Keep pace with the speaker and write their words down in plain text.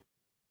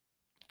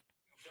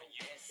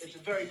It's a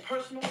very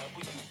personal,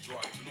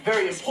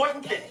 very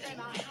important thing.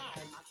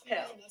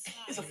 Hell,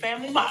 it's a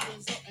family motto.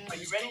 Are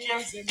you ready,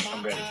 Jerry?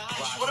 I'm ready.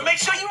 Want to make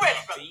sure you're ready,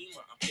 brother.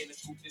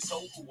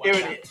 Here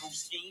it is.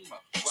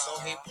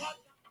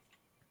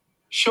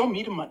 Show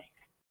me the money.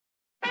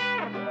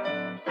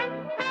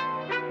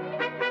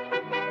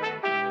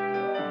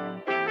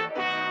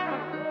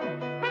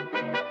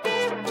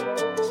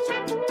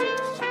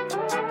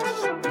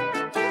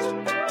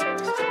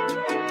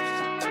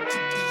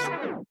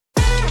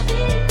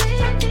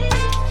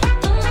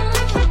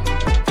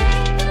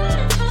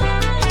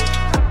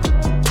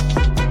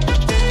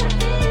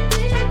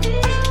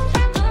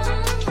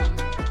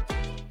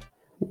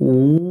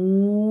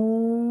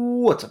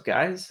 What's up,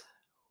 guys?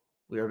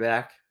 We are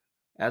back.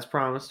 As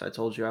promised, I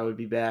told you I would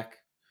be back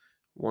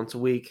once a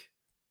week.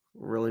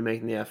 Really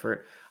making the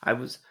effort. I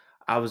was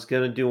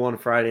gonna do one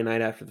Friday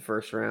night after the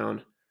first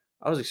round.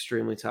 I was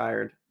extremely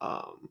tired.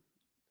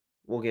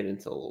 We'll get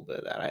into a little bit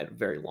of that. I had a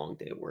very long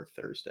day at work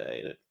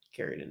Thursday, and it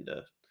carried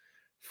into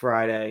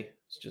Friday.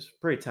 It's just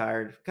pretty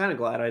tired. Kind of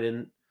glad I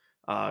didn't,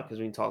 because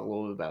we can talk a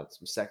little bit about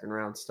some second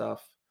round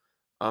stuff.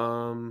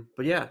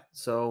 But yeah,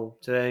 so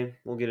today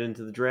we'll get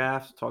into the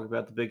draft, talk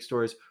about the big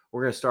stories.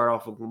 We're going to start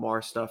off with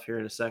Lamar stuff here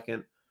in a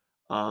second.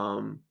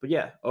 But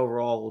yeah,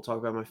 overall, we'll talk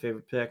about my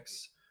favorite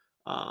picks,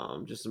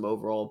 just some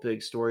overall big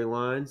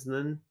storylines. And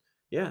then,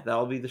 yeah,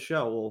 that'll be the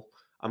show.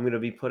 I'm going to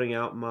be putting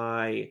out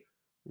my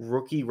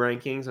rookie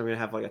rankings. I'm going to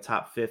have like a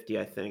top 50,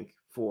 I think,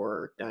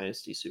 for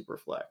Dynasty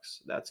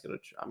Superflex. I'm going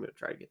to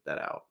try to get that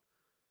out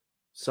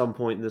some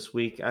point this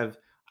week.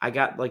 I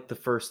got like the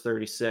first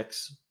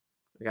 36.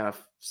 I got to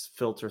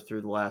filter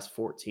through the last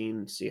 14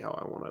 and see how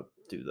I want to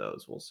do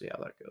those. We'll see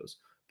how that goes.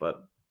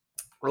 But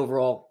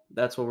overall,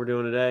 that's what we're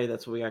doing today.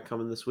 That's what we got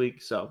coming this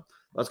week. So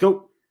let's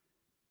go.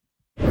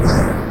 All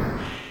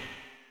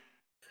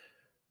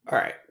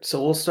right.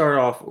 So we'll start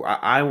off.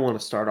 I want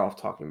to start off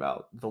talking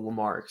about the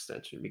Lamar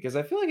extension because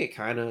I feel like it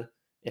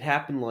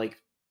happened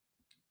like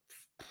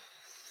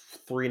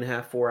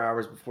 3.5, 4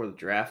 hours before the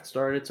draft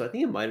started. So I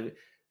think it might have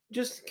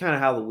just kind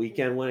of how the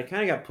weekend went. It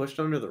kind of got pushed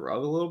under the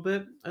rug a little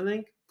bit, I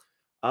think.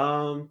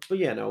 But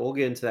yeah, no, we'll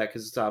get into that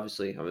because it's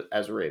obviously,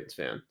 as a Ravens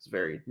fan, it's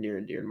very near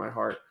and dear to my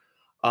heart.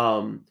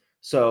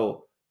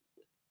 So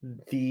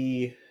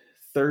the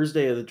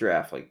Thursday of the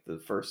draft, like the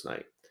first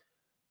night,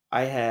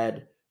 I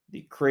had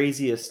the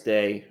craziest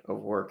day of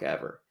work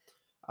ever.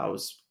 I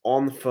was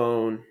on the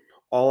phone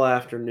all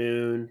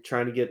afternoon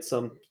trying to get I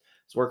was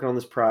working on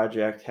this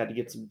project, had to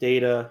get some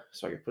data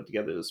so I could put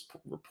together this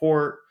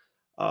report.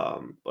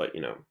 But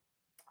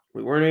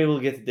we weren't able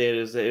to get the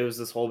data. It was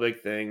this whole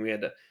big thing.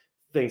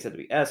 Things had to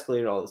be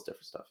escalated, all this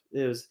different stuff.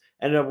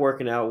 Ended up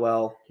working out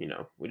well.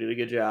 We did a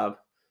good job,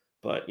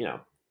 but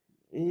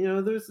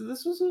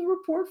this was a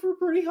report for a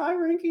pretty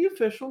high-ranking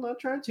official. Not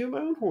trying to toot my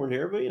own horn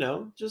here, but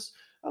just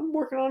I'm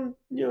working on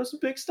some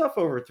big stuff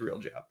over at the real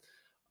job.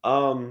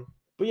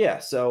 But yeah,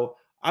 so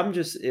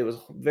it was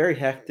very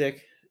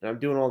hectic, and I'm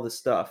doing all this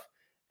stuff.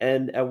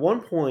 And at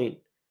one point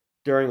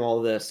during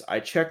all this, I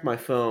checked my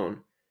phone,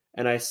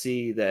 and I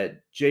see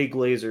that Jay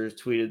Glazer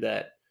tweeted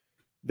that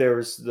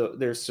there's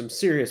some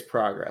serious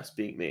progress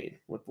being made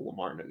with the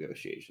Lamar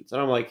negotiations.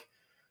 And I'm like,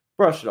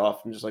 brush it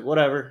off. I'm just like,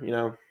 whatever,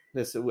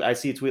 I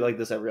see a tweet like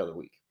this every other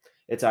week.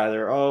 It's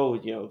either,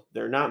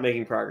 they're not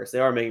making progress. They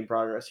are making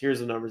progress. Here's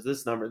the numbers,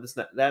 this number,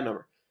 that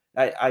number.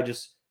 I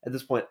just, at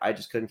this point, I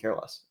just couldn't care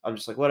less. I'm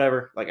just like,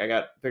 whatever. Like, I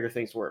got bigger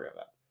things to worry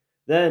about.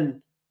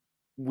 Then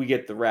we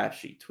get the rap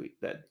sheet tweet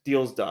that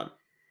deal's done.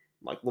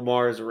 Like,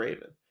 Lamar is a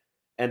Raven.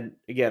 And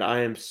again,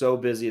 I am so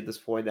busy at this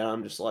point that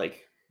I'm just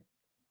like,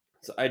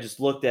 so I just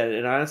looked at it,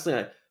 and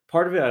honestly,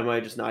 part of it I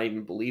might just not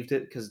even believed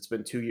it because it's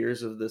been 2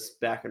 years of this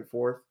back and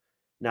forth,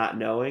 not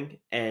knowing.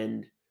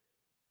 And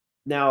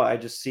now I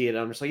just see it.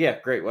 I'm just like, yeah,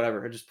 great,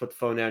 whatever. I just put the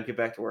phone down, get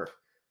back to work.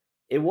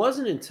 It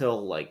wasn't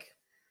until like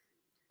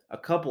a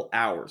couple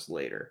hours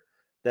later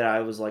that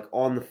I was like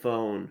on the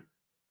phone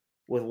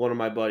with one of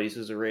my buddies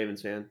who's a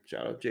Ravens fan.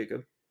 Shout out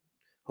Jacob.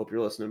 Hope you're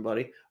listening,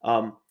 buddy.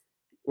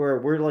 Where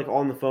we're like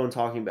on the phone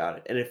talking about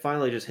it, and it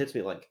finally just hits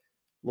me like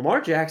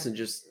Lamar Jackson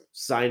just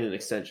signed an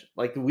extension.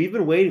 Like, we've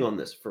been waiting on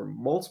this for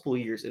multiple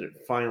years, and it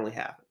finally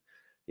happened.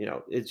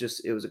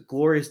 It was a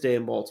glorious day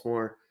in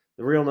Baltimore.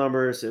 The real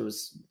numbers, it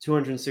was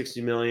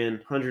 $260 million,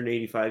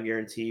 185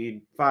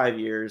 guaranteed, 5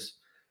 years.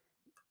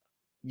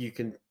 You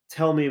can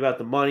tell me about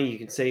the money. You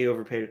can say you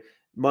overpaid.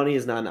 Money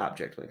is not an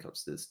object when it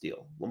comes to this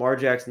deal. Lamar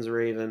Jackson's a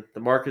Raven. The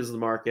market is the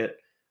market.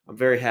 I'm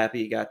very happy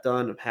he got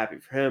done. I'm happy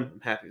for him.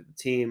 I'm happy with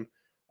the team.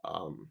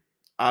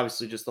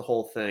 Obviously, just the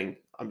whole thing,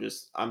 I'm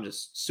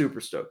just super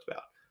stoked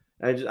about.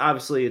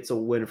 Obviously, it's a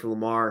win for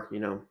Lamar.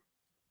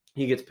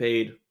 He gets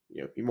paid.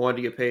 He wanted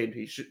to get paid.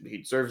 He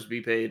deserves to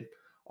be paid.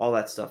 All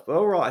that stuff. But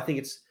overall, I think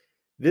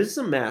this is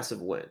a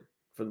massive win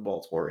for the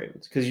Baltimore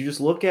Ravens because you just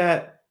look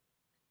at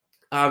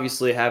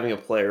obviously having a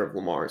player of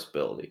Lamar's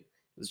ability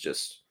is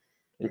just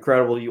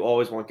incredible. You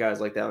always want guys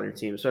like that on your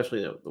team,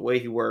 especially the way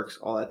he works,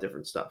 all that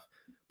different stuff.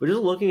 But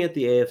just looking at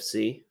the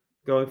AFC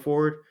going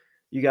forward,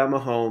 you got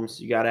Mahomes,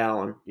 you got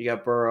Allen, you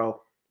got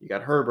Burrow, you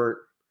got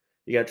Herbert,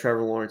 You got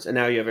Trevor Lawrence, and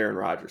now you have Aaron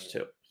Rodgers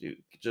too. You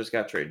just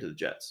got traded to the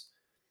Jets.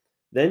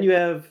 Then you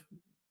have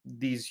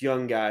these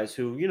young guys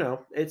who,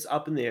 it's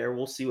up in the air.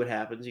 We'll see what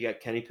happens. You got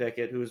Kenny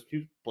Pickett, who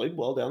played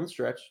well down the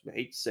stretch. I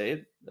hate to say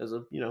it as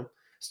a,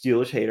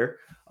 Steelers hater.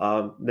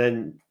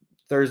 Then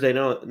Thursday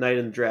night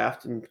in the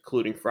draft,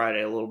 including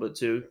Friday a little bit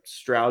too,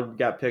 Stroud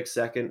got picked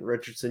second,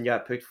 Richardson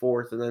got picked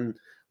fourth, and then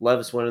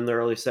Levis went in the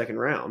early second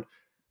round.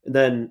 And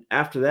then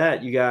after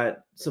that, you got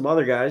some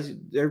other guys.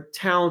 They're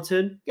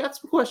talented. Got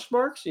some question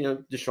marks.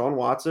 Deshaun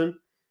Watson.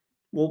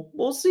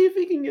 We'll see if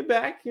he can get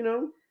back.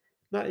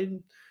 Not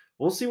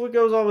we'll see what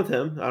goes on with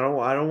him. I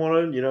don't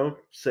want to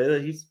say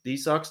that he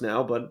sucks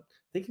now, but I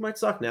think he might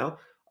suck now.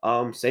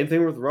 Same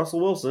thing with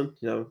Russell Wilson.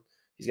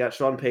 He's got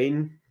Sean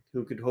Payton,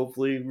 who could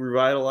hopefully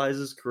revitalize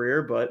his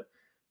career, but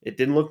it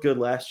didn't look good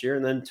last year.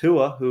 And then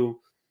Tua, who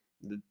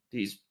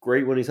he's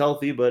great when he's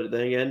healthy, but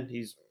then again,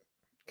 he's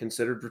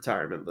considered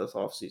retirement this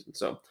offseason.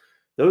 So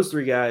those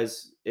three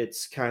guys,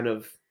 it's kind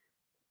of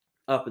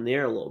up in the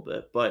air a little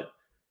bit. But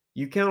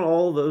you count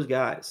all of those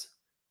guys,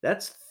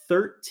 that's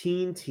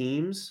 13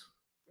 teams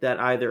that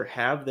either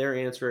have their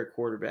answer at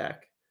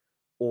quarterback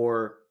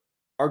or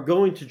are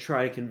going to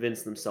try to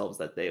convince themselves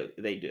that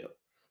they do.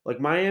 Like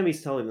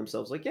Miami's telling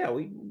themselves, like, yeah,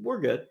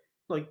 we're good.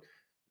 Like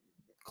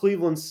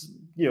Cleveland's,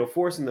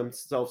 forcing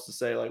themselves to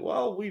say, like,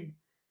 well, we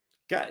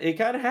got it.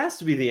 Kind of has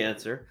to be the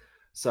answer.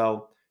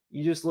 So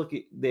you just look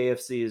at the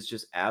AFC is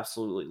just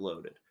absolutely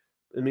loaded.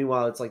 And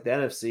meanwhile, it's like the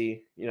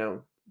NFC,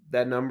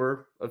 that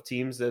number of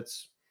teams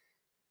that's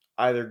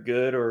either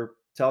good or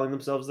telling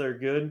themselves they're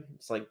good.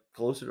 It's like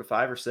closer to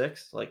 5 or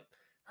 6. Like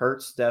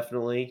Hurts,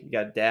 definitely. You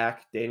got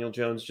Dak, Daniel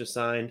Jones just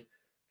signed.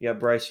 You got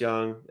Bryce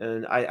Young,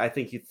 and I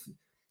think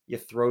you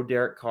throw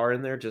Derek Carr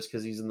in there just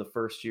because he's in the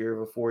first year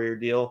of a 4-year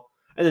deal,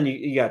 and then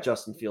you got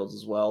Justin Fields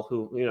as well,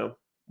 who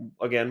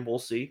again we'll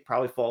see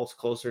probably falls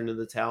closer into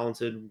the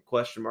talented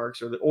question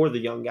marks or the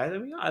young guy. I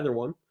mean either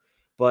one,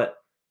 but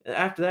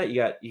after that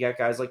you got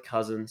guys like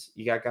Cousins,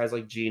 you got guys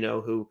like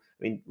Geno, who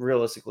I mean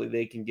realistically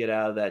they can get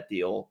out of that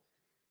deal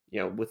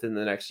within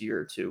the next year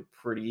or two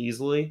pretty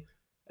easily.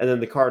 And then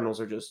the Cardinals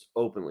are just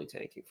openly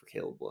tanking for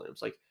Caleb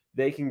Williams. Like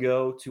they can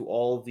go to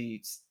all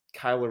the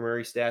Kyler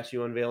Murray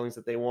statue unveilings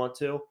that they want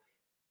to.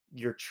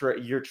 You're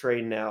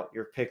trading out.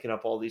 You're picking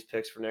up all these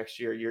picks for next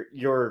year.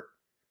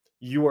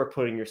 You are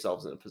putting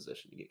yourselves in a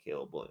position to get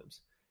Caleb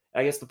Williams.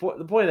 I guess the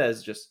point of that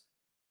is just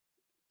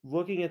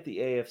looking at the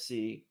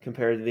AFC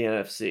compared to the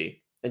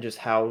NFC and just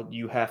how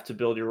you have to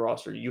build your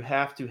roster. You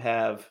have to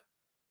have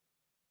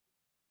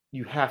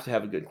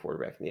a good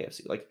quarterback in the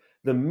AFC. Like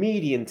the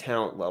median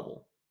talent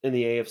level in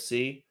the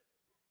AFC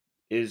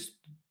is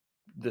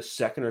the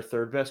second or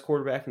third best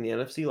quarterback in the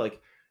NFC.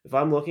 Like if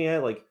I'm looking at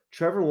it, like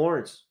Trevor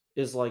Lawrence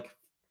is like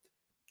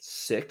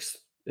 6th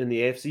in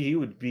the AFC. He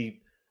would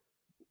be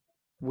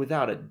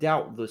without a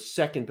doubt the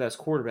second best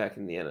quarterback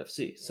in the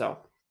NFC. So,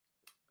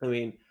 I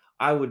mean,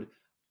 I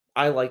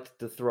liked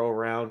to throw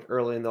around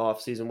early in the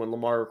offseason when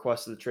Lamar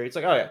requested the trade. It's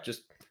like, oh yeah,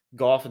 just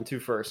go off in 2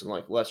 first and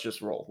like, let's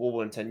just roll. We'll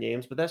win 10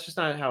 games, but that's just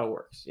not how it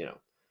works.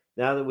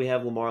 Now that we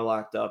have Lamar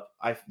locked up,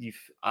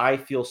 I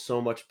feel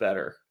so much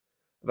better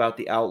about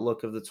the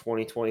outlook of the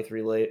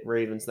 2023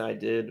 Ravens than I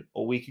did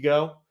a week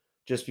ago,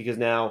 just because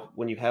now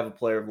when you have a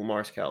player of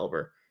Lamar's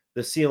caliber,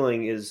 the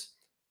ceiling is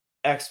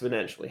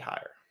exponentially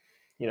higher.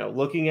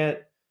 Looking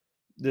at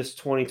this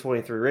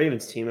 2023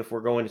 Ravens team, if we're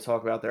going to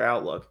talk about their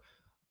outlook,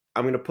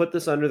 I'm going to put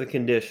this under the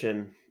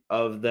condition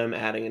of them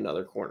adding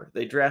another corner.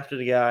 They drafted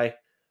a guy.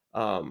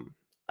 I'm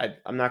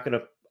not going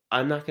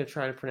to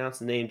try to pronounce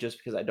the name just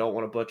because I don't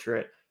want to butcher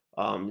it.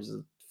 He's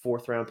a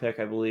 4th round pick,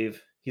 I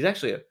believe. He's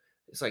actually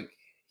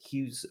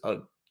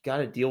got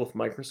a deal with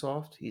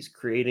Microsoft. He's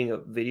creating a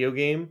video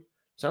game.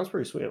 Sounds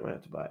pretty sweet. I might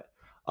have to buy it.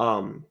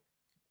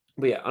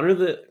 But yeah, under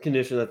the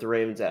condition that the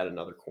Ravens add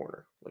another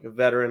corner, like a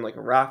veteran, like a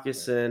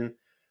Rockison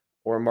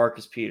or a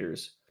Marcus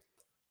Peters,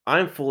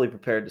 I'm fully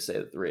prepared to say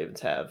that the Ravens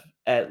have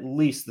at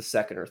least the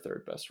second or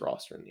third best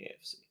roster in the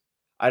AFC.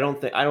 I don't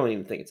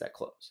even think it's that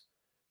close,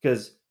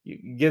 because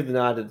you give the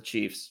nod to the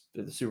Chiefs,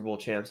 they're the Super Bowl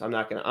champs. I'm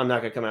not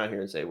gonna come out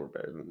here and say we're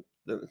better than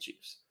the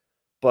Chiefs,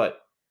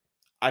 but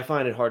I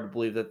find it hard to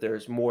believe that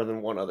there's more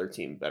than one other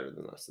team better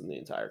than us in the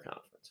entire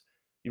conference.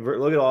 You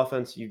look at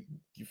offense, you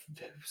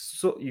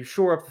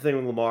shore up the thing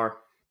with Lamar,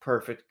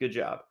 perfect, good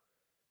job.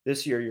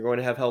 This year you're going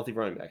to have healthy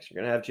running backs.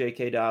 You're going to have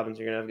J.K. Dobbins.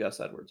 You're going to have Gus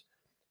Edwards.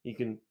 You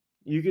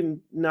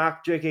can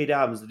knock J.K.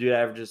 Dobbins. The dude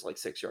averages like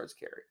 6 yards a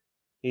carry.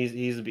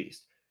 He's a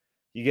beast.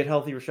 You get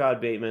healthy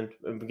Rashad Bateman.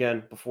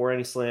 Again, before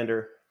any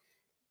slander,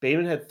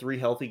 Bateman had 3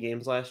 healthy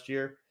games last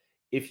year.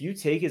 If you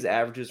take his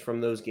averages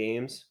from those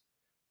games,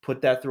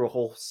 put that through a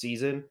whole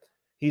season,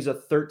 he's a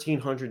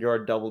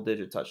 1,300-yard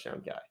double-digit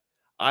touchdown guy.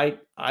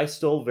 I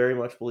still very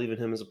much believe in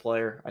him as a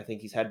player. I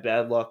think he's had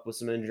bad luck with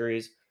some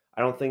injuries.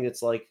 I don't think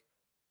it's like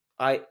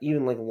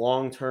even like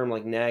long-term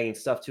like nagging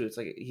stuff too. It's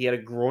like he had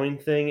a groin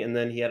thing and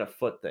then he had a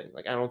foot thing.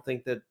 Like I don't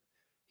think that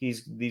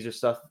these are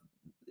stuff.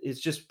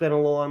 It's just been a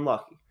little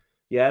unlucky.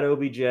 You had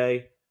OBJ.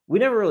 We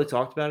never really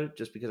talked about it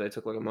just because I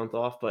took like a month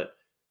off. But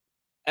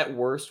at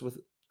worst, with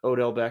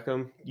Odell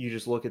Beckham, you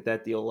just look at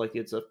that deal like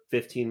it's a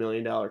 $15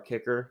 million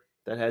kicker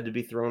that had to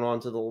be thrown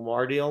onto the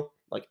Lamar deal.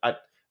 Like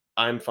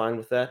I'm fine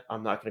with that.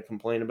 I'm not going to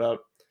complain about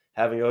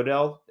having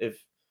Odell.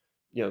 If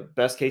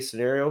best case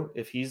scenario,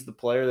 if he's the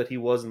player that he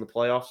was in the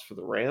playoffs for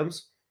the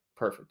Rams,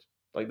 perfect.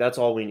 Like that's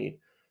all we need.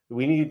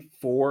 We need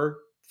 4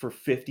 for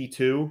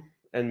 52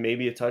 and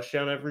maybe a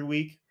touchdown every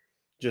week.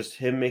 Just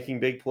him making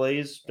big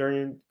plays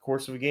during the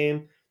course of a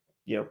game.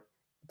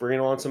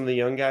 Bringing on some of the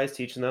young guys,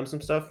 teaching them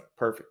some stuff.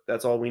 Perfect.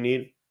 That's all we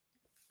need.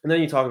 And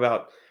then you talk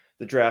about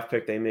the draft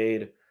pick they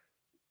made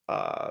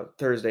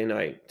Thursday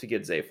night to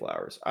get Zay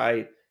Flowers.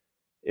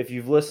 If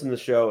you've listened to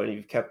the show and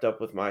you've kept up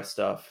with my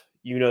stuff,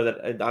 you know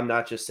that I'm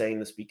not just saying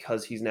this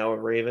because he's now a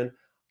Raven.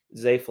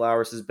 Zay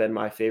Flowers has been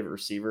my favorite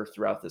receiver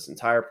throughout this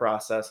entire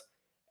process.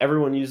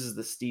 Everyone uses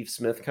the Steve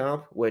Smith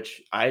comp,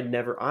 which I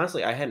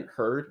hadn't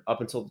heard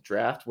up until the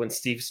draft when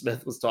Steve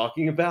Smith was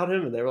talking about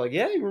him, and they were like,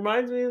 "Yeah, he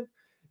reminds me of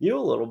you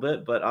a little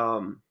bit." But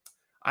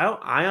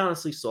I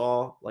honestly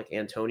saw like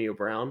Antonio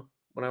Brown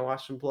when I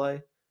watched him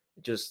play.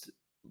 Just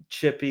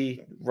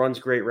chippy, runs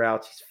great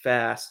routes, he's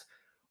fast,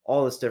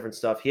 all this different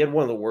stuff. He had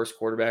one of the worst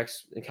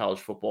quarterbacks in college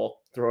football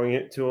throwing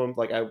it to him.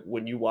 Like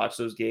when you watch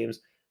those games,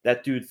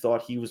 that dude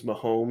thought he was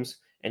Mahomes,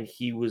 and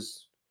he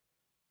was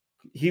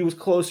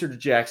closer to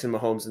Jackson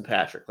Mahomes than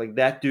Patrick. Like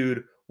that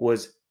dude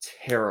was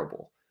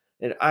terrible.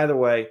 And either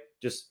way,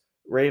 just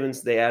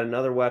Ravens, they add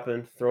another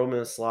weapon, throw him in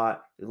a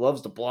slot. He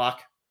loves to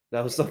block.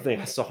 That was something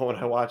I saw when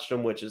I watched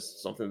him, which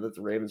is something that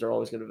the Ravens are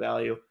always going to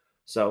value.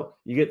 So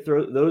you get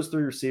those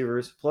 3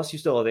 receivers, plus you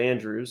still have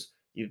Andrews.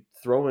 You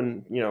throw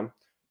in,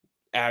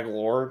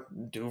 Aguilar,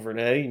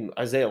 Duvernay, and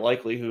Isaiah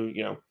Likely, who,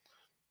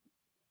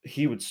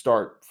 he would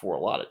start for a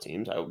lot of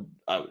teams, I would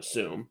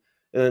assume.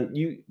 And then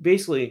you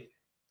basically,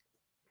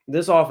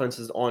 this offense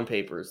is on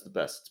paper is the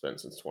best it's been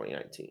since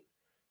 2019.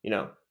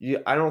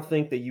 I don't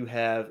think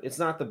that it's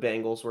not the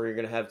Bengals where you're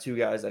going to have 2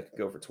 guys that could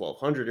go for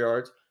 1,200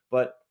 yards,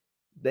 but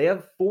they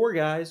have 4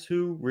 guys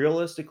who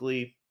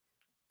realistically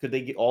could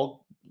they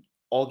all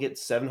get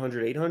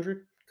 700,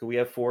 800? Could we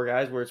have 4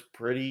 guys where it's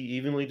pretty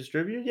evenly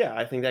distributed? Yeah,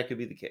 I think that could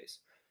be the case.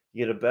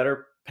 You get a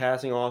better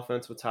passing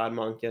offense with Todd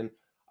Monken.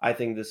 I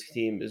think this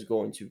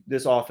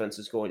offense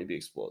is going to be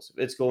explosive.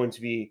 It's going to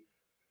be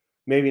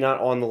maybe not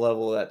on the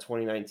level of that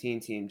 2019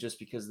 team just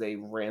because they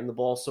ran the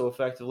ball so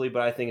effectively,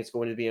 but I think it's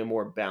going to be a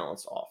more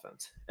balanced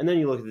offense. And then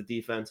you look at the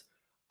defense.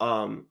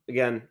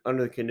 Again,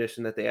 under the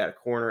condition that they add a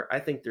corner, I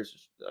think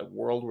there's a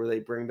world where they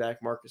bring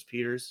back Marcus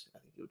Peters. I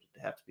think it would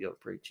have to be a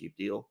pretty cheap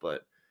deal,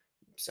 but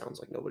it sounds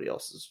like nobody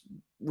else is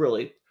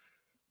really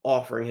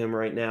offering him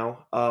right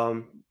now.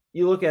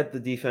 You look at the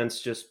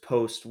defense just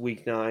post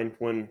week 9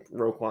 when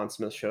Roquan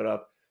Smith showed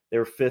up. They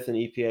were 5th in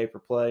EPA per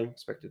play,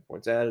 expected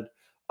points added.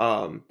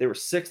 They were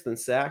 6th in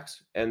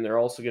sacks, and they're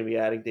also going to be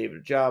adding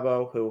David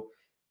Ajabo, who,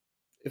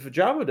 if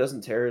Ajabo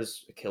doesn't tear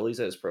his Achilles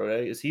at his pro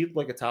day, is he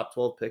like a top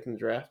 12 pick in the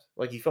draft?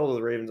 Like he fell to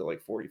the Ravens at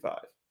like 45.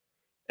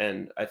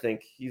 And I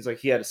think he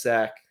had a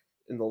sack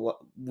in the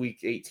week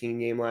 18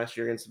 game last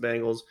year against the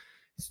Bengals.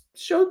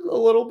 Showed a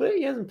little bit.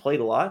 He hasn't played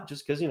a lot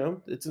just because,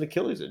 it's an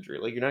Achilles injury.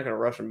 Like you're not going to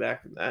rush him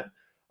back from that.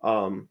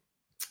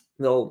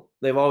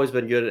 They've always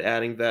been good at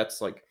adding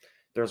vets. Like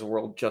there's a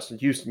world Justin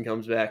Houston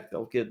comes back,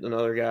 they'll get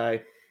another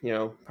guy,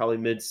 probably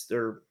mid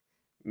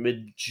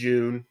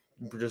June,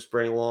 just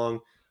bring along.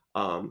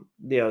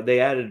 They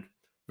added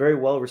very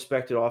well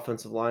respected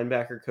offensive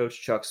linebacker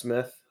coach Chuck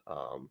Smith, who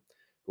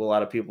a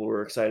lot of people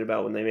were excited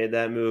about when they made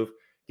that move.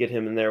 Get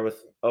him in there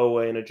with Owe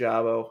and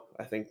Ajabo.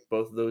 I think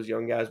both of those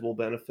young guys will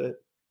benefit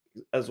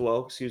as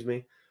well. Excuse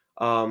me.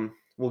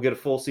 We'll get a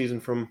full season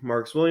from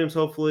Marcus Williams,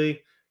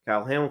 hopefully.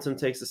 Kyle Hamilton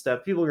takes a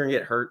step. People are going to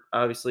get hurt,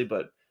 obviously,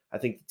 but I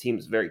think the team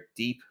is very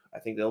deep. I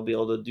think they'll be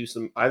able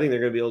to I think they're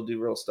going to be able to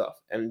do real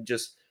stuff. And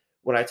just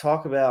when I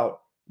talk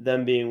about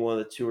them being one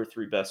of the 2 or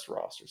 3 best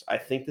rosters, I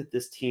think that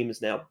this team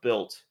is now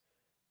built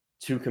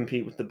to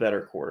compete with the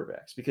better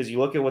quarterbacks. Because you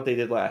look at what they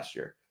did last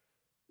year.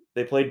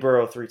 They played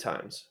Burrow 3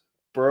 times.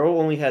 Burrow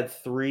only had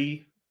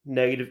 3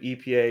 negative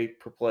EPA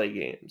per play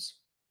games.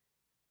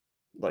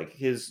 Like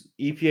his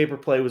EPA per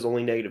play was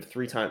only negative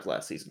 3 times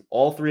last season.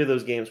 All 3 of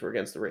those games were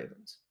against the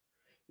Ravens.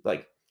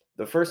 Like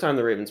the first time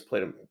the Ravens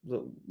played him,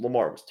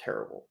 Lamar was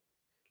terrible,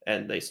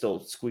 and they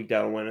still squeaked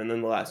out a win. And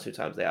then the last 2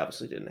 times they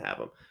obviously didn't have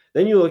him.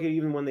 Then you look at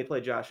even when they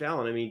played Josh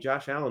Allen. I mean,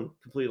 Josh Allen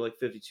completed like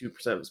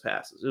 52% of his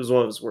passes. It was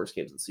one of his worst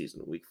games of the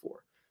season in week 4.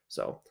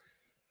 So,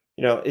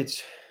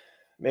 it's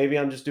maybe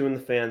I'm just doing the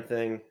fan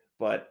thing,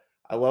 but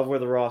I love where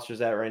the roster's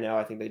at right now.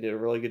 I think they did a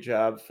really good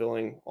job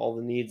filling all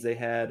the needs they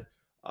had.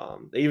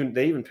 They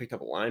even picked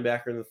up a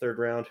linebacker in the 3rd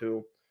round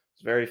who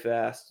is very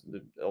fast.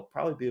 It'll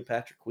probably be a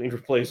Patrick Queen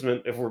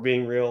replacement if we're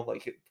being real.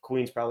 Like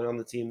Queen's probably on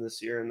the team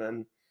this year, and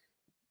then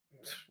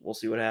we'll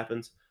see what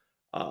happens.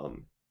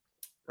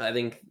 I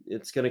think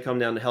it's going to come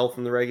down to health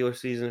in the regular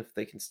season. If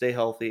they can stay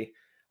healthy,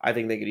 I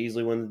think they could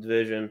easily win the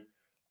division.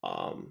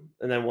 And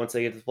then once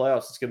they get to the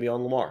playoffs, it's going to be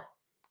on Lamar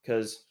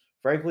because,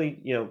 frankly,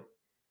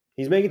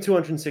 he's making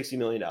 $260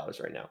 million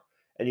right now.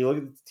 And you look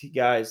at the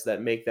guys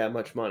that make that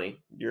much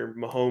money, your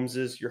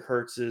Mahomeses, your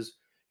Hurtses,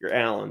 your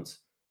Allens.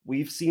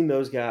 we've seen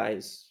those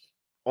guys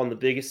on the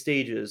biggest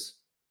stages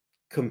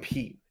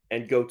compete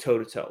and go toe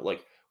to toe.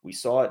 Like we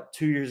saw it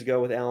 2 years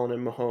ago with Allen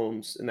and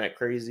Mahomes in that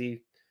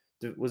crazy.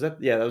 Was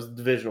that that was the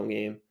divisional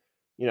game?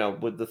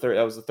 With the third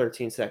that was the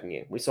 13-second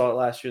game. We saw it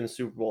last year in the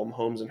Super Bowl.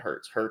 Mahomes and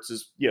Hurts. Hurts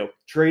is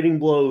trading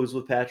blows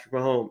with Patrick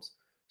Mahomes.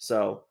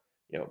 So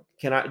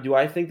do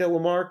I think that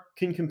Lamar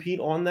can compete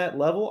on that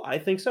level? I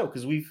think so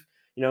because we've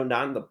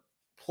not in the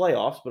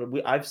playoffs, but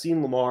I've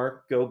seen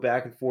Lamar go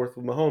back and forth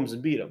with Mahomes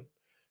and beat him.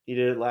 He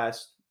did it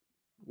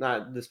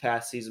not this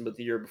past season, but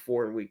the year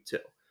before in week 2.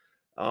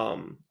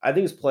 I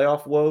think his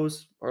playoff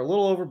woes are a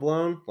little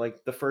overblown.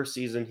 Like the first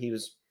season, he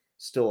was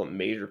still a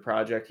major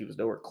project. He was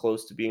nowhere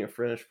close to being a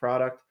finished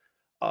product.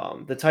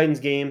 The Titans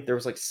game, there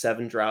was like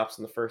 7 drops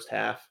in the first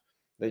half.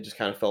 They just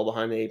kind of fell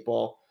behind the 8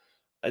 ball.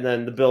 And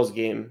then the Bills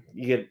game,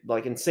 you get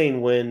like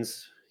insane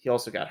wins. He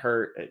also got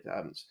hurt.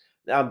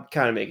 I'm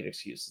kind of making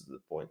excuses at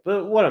the point.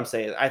 But what I'm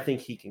saying is I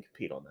think he can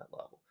compete on that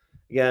level.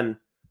 Again,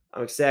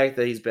 I'm ecstatic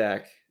that he's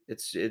back.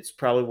 It's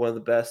probably one of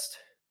the best.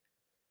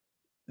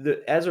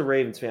 As a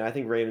Ravens fan, I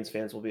think Ravens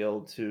fans will be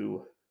able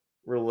to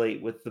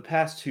relate with the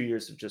past 2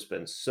 years have just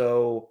been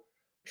so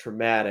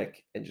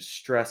traumatic and just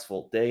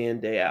stressful day in,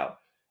 day out.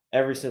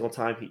 Every single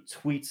time he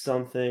tweets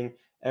something,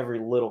 every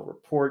little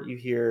report you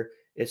hear,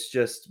 it's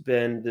just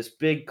been this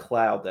big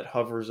cloud that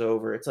hovers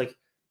over. It's like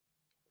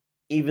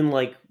even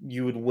like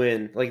you would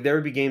win. Like there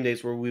would be game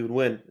days where we would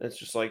win. It's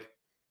just like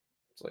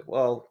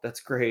well, that's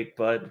great,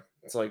 but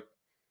it's like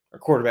our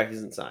quarterback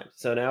isn't signed.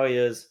 So now he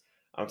is.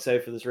 I'm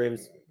excited for this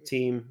Ravens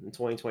team in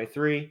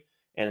 2023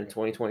 and in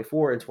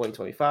 2024 and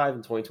 2025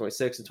 and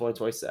 2026 and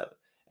 2027.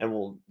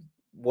 And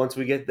once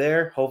we get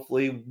there,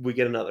 hopefully we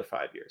get another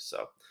 5 years.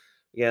 So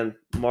again,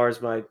 Lamar's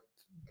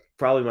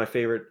probably my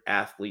favorite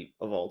athlete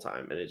of all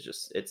time. And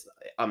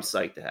I'm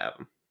psyched to have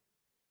him.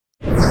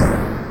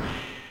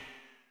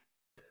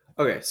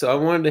 Okay, so I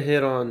wanted to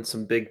hit on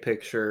some big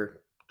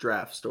picture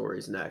draft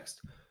stories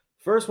next.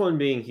 First one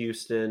being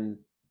Houston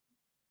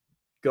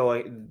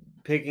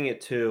picking at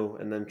 2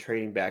 and then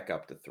trading back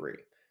up to 3.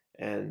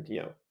 And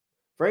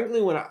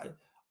frankly, when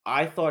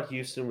I thought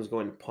Houston was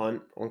going to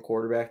punt on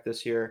quarterback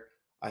this year,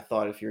 I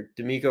thought if you're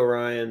D'Amico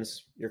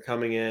Ryans, you're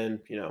coming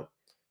in,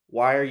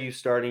 why are you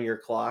starting your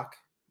clock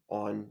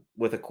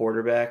with a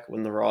quarterback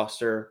when the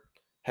roster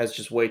has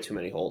just way too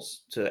many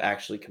holes to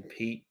actually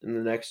compete in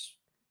the next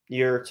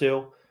year or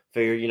two?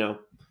 Figure,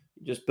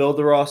 just build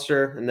the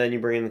roster and then you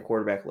bring in the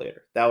quarterback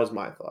later. That was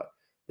my thought.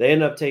 They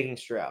end up taking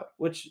Stroud,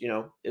 which,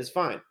 is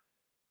fine.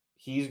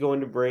 He's going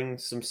to bring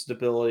some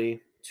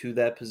stability to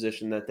that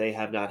position that they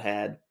have not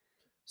had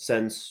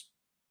since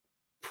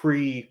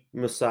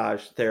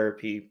pre-massage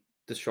therapy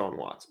Deshaun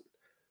Watson.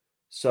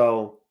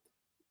 So,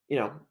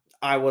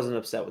 I wasn't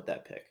upset with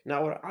that pick.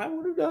 Not what I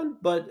would have done,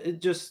 but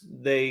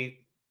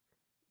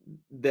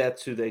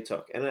that's who they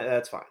took, and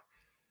that's fine.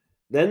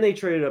 Then they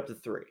traded up to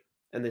 3,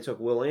 and they took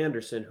Will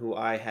Anderson, who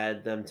I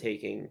had them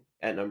taking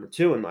at number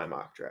 2 in my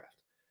mock draft.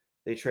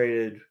 They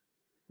traded,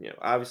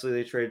 obviously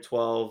they traded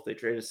 12, they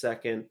traded a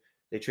second,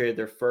 they traded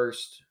their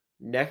first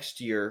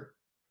next year,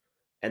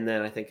 and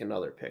then I think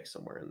another pick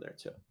somewhere in there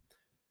too.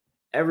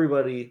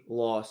 Everybody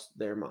lost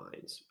their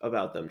minds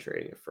about them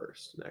trading a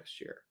first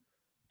next year.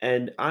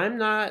 And I'm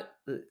not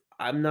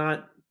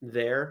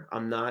there.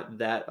 I'm not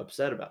that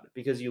upset about it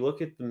because you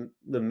look at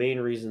the main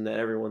reason that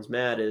everyone's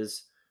mad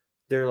is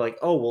they're like,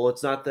 oh, well,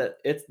 that's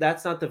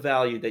not the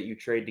value that you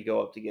trade to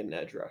go up to get an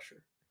edge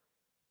rusher.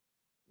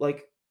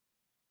 Like,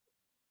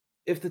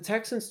 if the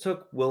Texans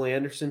took Will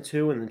Anderson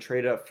too and then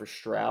traded up for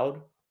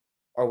Stroud,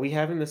 are we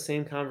having the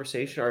same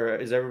conversation? Or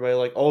is everybody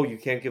like, oh, you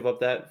can't give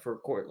up that for a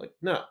court? Like,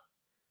 no.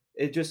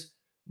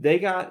 They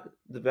got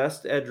the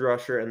best edge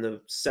rusher and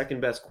the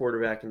second best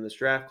quarterback in this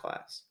draft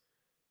class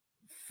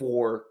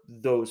for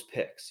those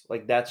picks.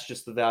 Like, that's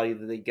just the value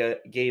that they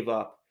gave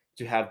up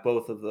to have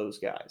both of those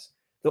guys.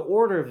 The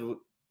order of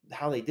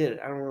how they did it,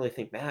 I don't really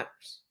think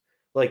matters.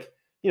 Like,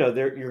 you're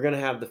going to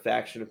have the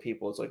faction of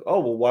people. It's like, oh,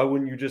 well, why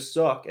wouldn't you just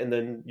suck and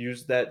then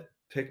use that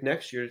pick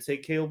next year to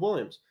take Caleb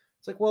Williams?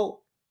 It's like,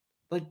 well,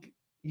 like,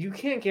 you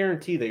can't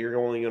guarantee that you're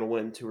only going to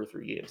win 2 or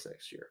 3 games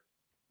next year.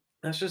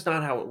 That's just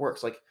not how it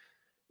works. Like,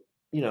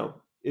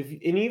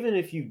 even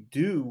if you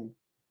do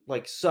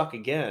like suck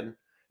again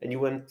and you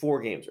win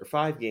 4 games or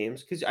 5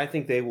 games, because I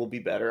think they will be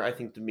better. I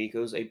think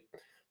D'Amico's a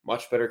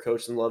much better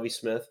coach than Lovie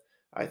Smith.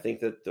 I think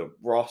that the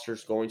roster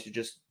is going to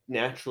just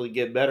naturally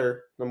get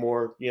better the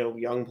more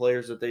young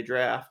players that they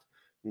draft,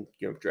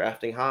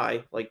 drafting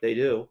high like they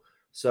do.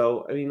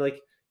 So I mean,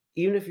 like,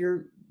 even if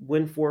you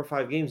win 4 or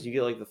 5 games, you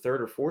get like the 3rd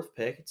or 4th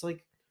pick. It's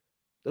like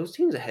those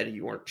teams ahead of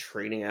you aren't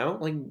trading out.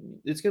 Like,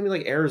 it's gonna be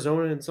like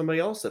Arizona and somebody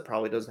else that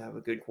probably doesn't have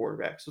a good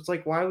quarterback. So it's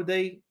like, why would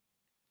they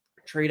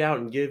trade out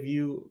and get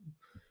you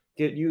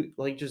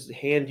like just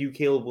hand you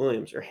Caleb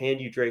Williams or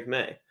hand you Drake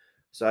May?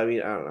 So I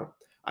mean, I don't know.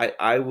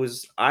 I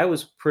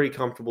was pretty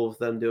comfortable with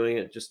them doing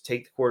it. Just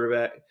take the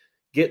quarterback,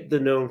 get the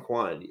known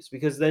quantities,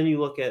 because then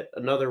you look at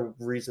another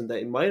reason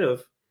they might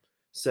have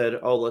said,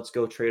 oh, let's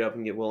go trade up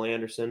and get Will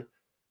Anderson.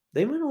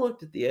 They might have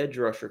looked at the edge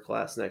rusher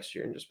class next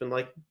year and just been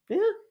like, yeah,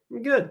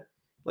 I'm good.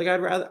 Like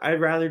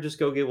I'd rather just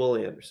go get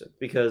Willie Anderson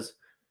because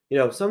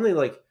something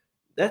like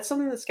that's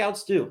something that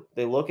scouts do.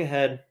 They look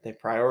ahead, they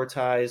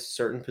prioritize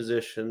certain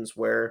positions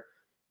where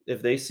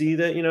if they see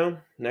that,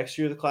 next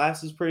year the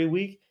class is pretty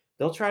weak,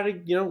 they'll try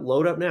to,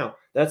 load up now.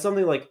 That's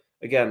something like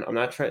again, I'm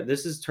not trying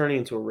this is turning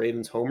into a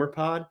Ravens homer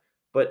pod,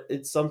 but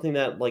it's something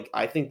that like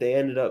I think they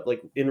ended up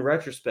like in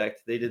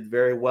retrospect, they did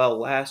very well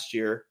last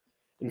year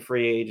in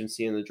free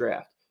agency in the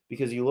draft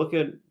because you look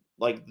at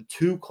like the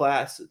two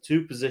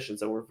positions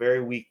that were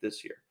very weak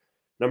this year.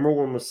 Number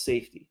one was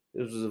safety.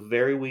 This was a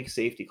very weak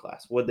safety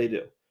class. What'd they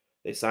do?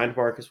 They signed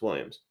Marcus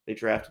Williams. They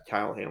drafted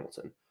Kyle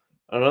Hamilton.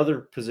 Another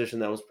position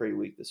that was pretty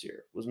weak this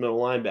year was middle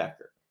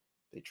linebacker.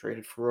 They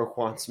traded for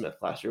Roquan Smith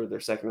last year with their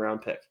second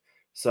round pick.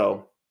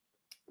 So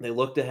they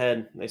looked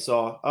ahead. They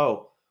saw,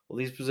 oh, well,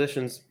 these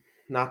positions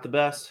not the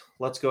best.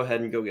 Let's go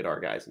ahead and go get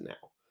our guys now.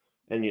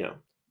 And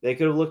they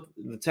could have looked.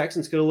 The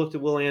Texans could have looked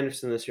at Will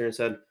Anderson this year and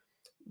said,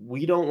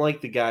 we don't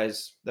like the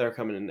guys that are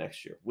coming in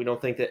next year. We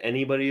don't think that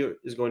anybody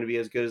is going to be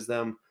as good as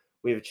them.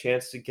 We have a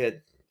chance to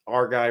get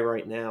our guy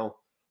right now.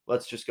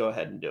 Let's just go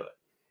ahead and do it.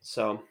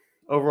 So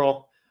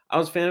overall, I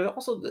was a fan of it.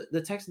 Also,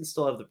 the Texans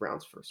still have the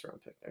Browns first round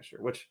pick next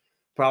year, which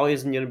probably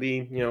isn't going to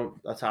be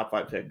a top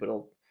 5 pick, but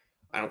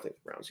I don't think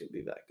the Browns are going to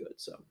be that good.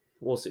 So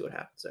we'll see what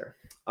happens there.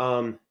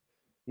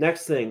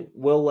 Next thing,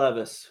 Will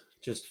Levis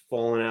just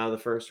falling out of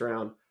the first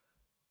round.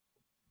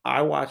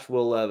 I watched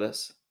Will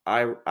Levis.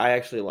 I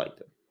actually liked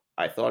him.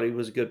 I thought he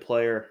was a good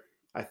player.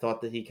 I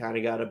thought that he kind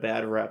of got a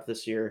bad rep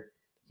this year.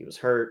 He was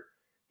hurt.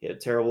 He had a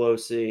terrible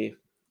OC.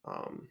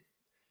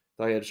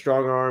 Thought he had a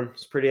strong arm.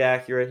 It's pretty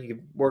accurate. He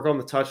could work on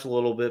the touch a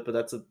little bit, but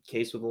that's the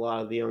case with a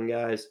lot of the young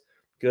guys.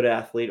 Good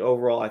athlete.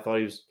 Overall, I thought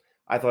he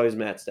was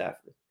Matt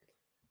Stafford.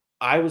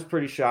 I was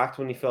pretty shocked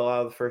when he fell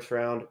out of the first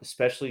round,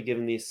 especially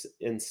given the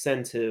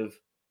incentive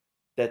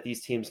that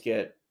these teams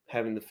get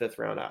having the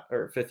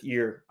fifth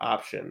year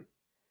option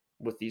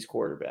with these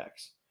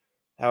quarterbacks.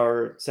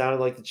 However, it sounded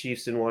like the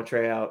Chiefs didn't want to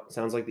trade out.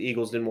 Sounds like the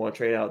Eagles didn't want to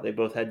trade out. They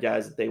both had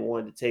guys that they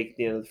wanted to take at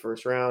the end of the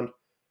first round.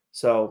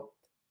 So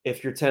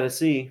if you're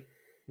Tennessee,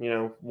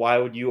 why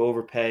would you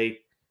overpay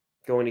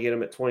going to get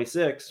them at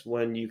 26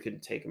 when you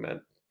could take them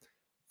at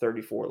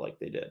 34 like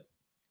they did?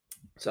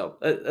 So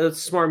it's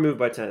a smart move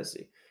by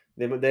Tennessee.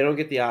 They don't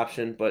get the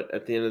option, but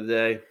at the end of the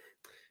day,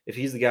 if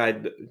he's the guy,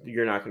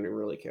 you're not going to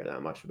really care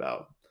that much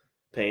about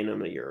paying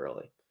him a year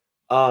early.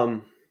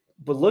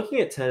 But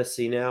looking at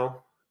Tennessee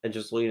now and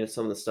just looking at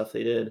some of the stuff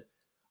they did,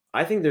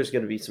 I think there's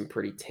going to be some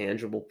pretty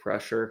tangible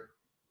pressure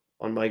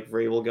on Mike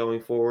Vrabel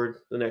going forward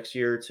the next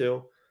year or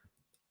two.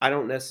 I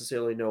don't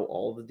necessarily know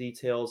all the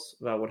details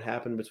about what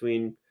happened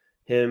between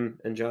him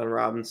and John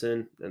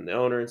Robinson and the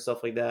owner and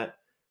stuff like that,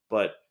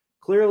 but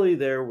clearly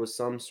there was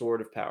some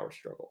sort of power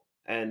struggle,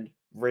 and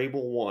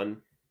Vrabel won,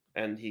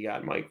 and he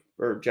got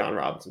John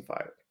Robinson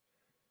fired.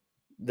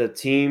 The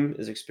team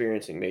is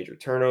experiencing major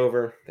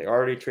turnover. They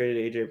already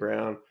traded AJ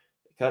Brown.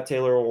 They cut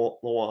Taylor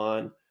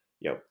Lewan.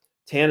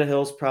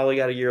 Tannehill's probably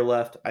got a year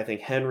left. I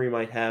think Henry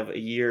might have a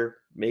year,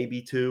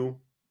 maybe 2.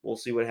 We'll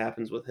see what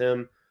happens with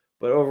him.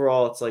 But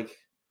overall, it's like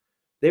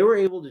they were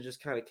able to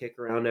just kind of kick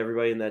around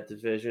everybody in that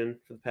division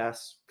for the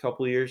past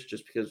couple of years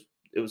just because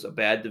it was a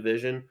bad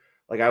division.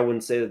 Like I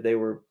wouldn't say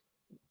that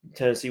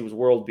Tennessee was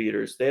world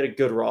beaters. They had a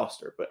good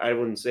roster, but I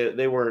wouldn't say that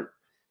they weren't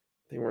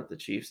the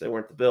Chiefs. They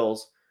weren't the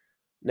Bills.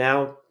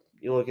 Now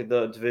you look at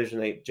the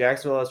division.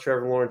 Jacksonville has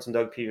Trevor Lawrence and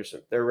Doug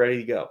Peterson. They're ready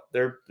to go.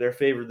 They're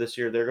favored this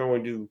year. They're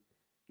going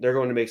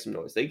to make some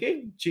noise. They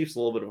gave Chiefs a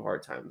little bit of a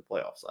hard time in the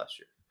playoffs last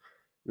year.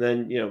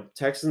 And then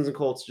Texans and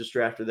Colts just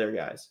drafted their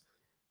guys.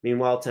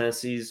 Meanwhile,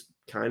 Tennessee's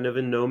kind of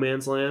in no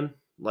man's land.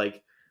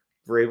 Like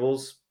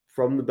Vrabel's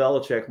from the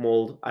Belichick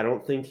mold. I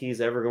don't think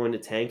he's ever going to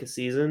tank a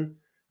season.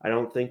 I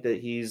don't think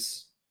that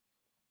he's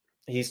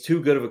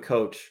too good of a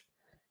coach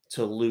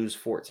to lose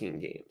 14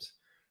 games.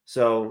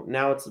 So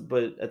now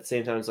but at the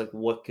same time, it's like,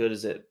 what good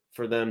is it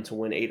for them to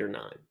win 8 or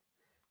 9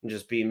 and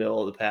just be middle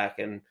of the pack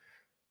and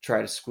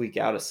try to squeak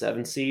out a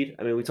 7 seed?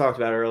 I mean, we talked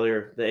about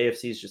earlier, the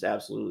AFC is just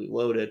absolutely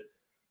loaded.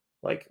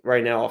 Like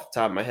right now, off the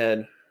top of my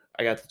head,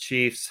 I got the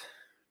Chiefs,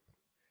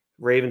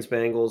 Ravens,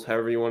 Bengals,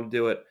 however you want to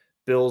do it,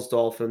 Bills,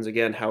 Dolphins,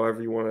 again,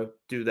 however you want to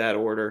do that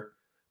order,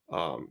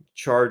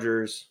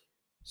 Chargers.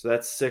 So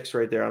that's 6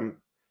 right there.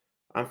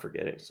 I'm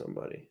forgetting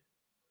somebody.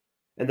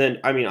 And then,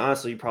 I mean,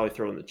 honestly, you probably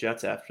throw in the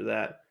Jets after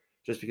that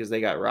just because they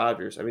got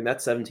Rodgers. I mean,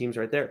 that's 7 teams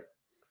right there.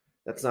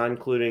 That's not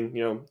including,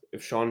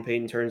 if Sean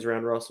Payton turns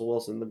around Russell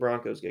Wilson, the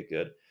Broncos get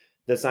good.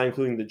 That's not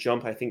including the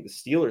jump I think the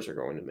Steelers are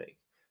going to make.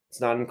 It's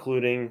not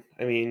including,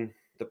 I mean,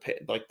 the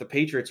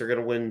Patriots are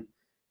going to win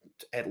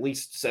at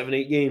least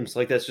 7-8 games.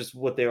 Like, that's just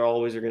what they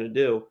always are going to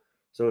do.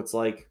 So it's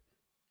like,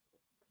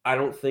 I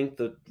don't think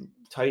the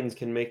Titans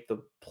can make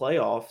the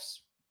playoffs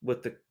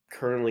with the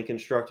currently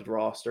constructed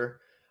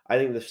roster. I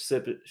think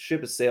the ship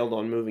has sailed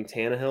on moving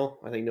Tannehill.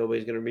 I think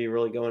nobody's going to be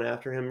really going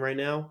after him right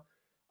now.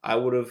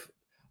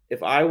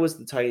 If I was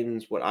the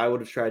Titans, what I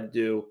would have tried to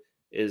do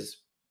is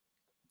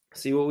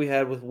see what we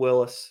had with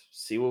Willis,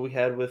 see what we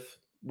had with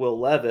Will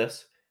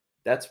Levis.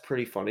 That's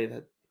pretty funny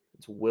that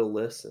it's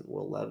Willis and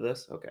Will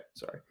Levis. Okay,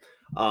 sorry.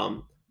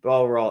 But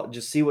overall,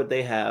 just see what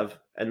they have,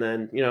 and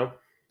then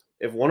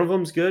if one of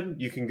them's good,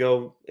 you can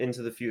go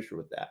into the future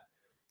with that.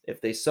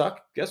 If they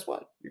suck, guess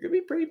what? You're gonna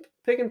be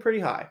picking pretty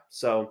high.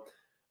 So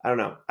I don't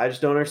know. I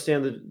just don't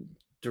understand the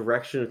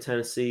direction of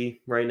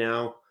Tennessee right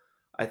now.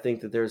 I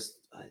think that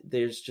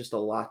there's just a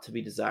lot to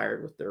be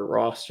desired with their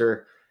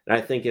roster, and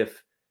I think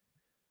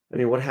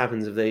what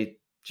happens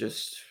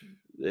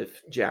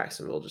if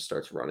Jacksonville just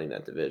starts running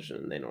that division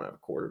and they don't have a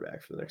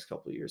quarterback for the next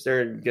couple of years?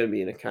 They're going to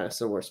be in a kind of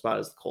similar spot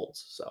as the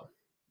Colts. So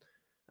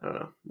I don't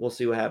know. We'll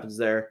see what happens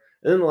there.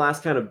 And then the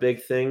last kind of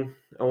big thing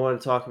I wanted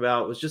to talk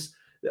about was just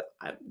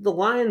the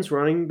Lions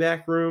running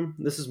back room.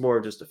 This is more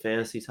of just a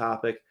fantasy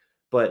topic,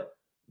 but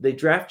they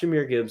draft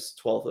Jahmyr Gibbs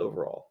 12th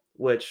overall,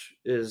 which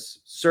is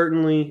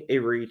certainly a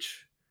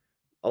reach.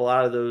 A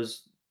lot of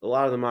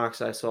the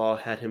mocks I saw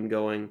had him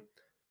going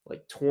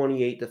like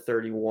 28 to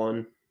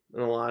 31 in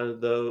a lot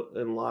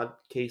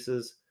of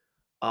cases.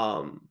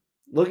 Um,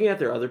 Looking at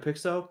their other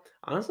picks though,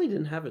 honestly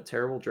didn't have a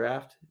terrible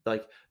draft.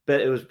 Like,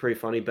 bet it was pretty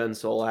funny. Ben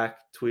Solak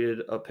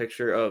tweeted a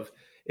picture of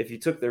if you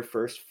took their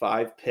first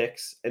 5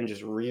 picks and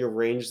just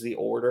rearranged the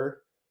order,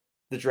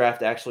 the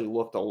draft actually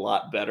looked a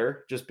lot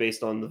better just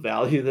based on the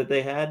value that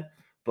they had.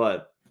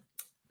 But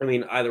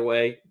either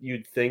way,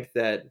 you'd think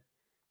that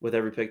with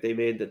every pick they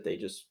made that they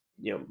just,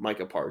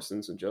 Micah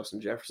Parsons and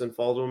Justin Jefferson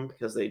fall to them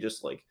because they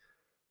just like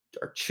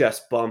are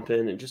chest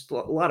bumping and just a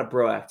lot of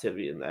bro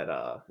activity in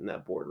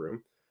that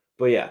boardroom.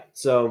 But yeah,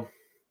 so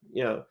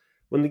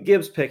when the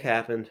Gibbs pick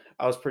happened,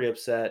 I was pretty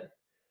upset.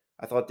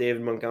 I thought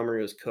David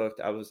Montgomery was cooked.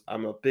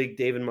 I'm a big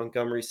David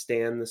Montgomery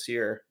stan this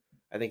year.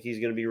 I think he's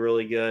going to be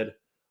really good.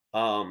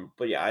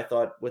 But yeah, I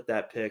thought with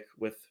that pick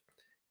with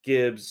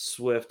Gibbs,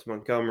 Swift,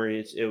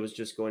 Montgomery, it was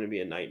just going to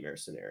be a nightmare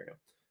scenario.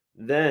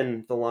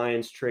 Then the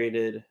Lions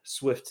traded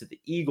Swift to the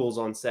Eagles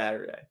on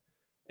Saturday,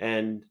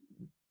 and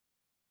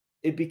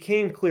it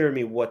became clear to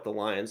me what the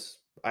Lions'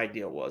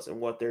 idea was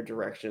and what their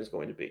direction is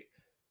going to be.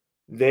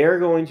 They're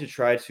going to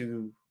try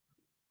to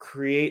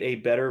create a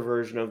better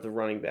version of the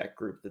running back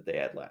group that they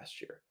had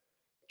last year.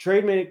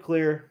 Trade made it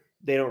clear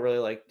they don't really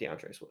like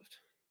DeAndre Swift.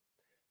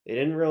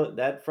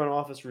 That front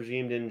office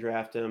regime didn't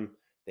draft him.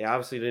 They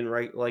obviously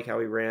didn't like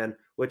how he ran,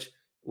 which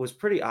was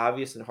pretty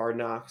obvious in Hard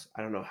Knocks.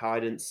 I don't know how I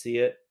didn't see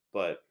it,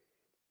 but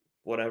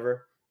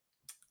whatever.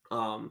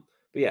 But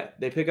yeah,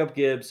 they pick up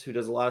Gibbs, who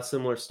does a lot of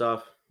similar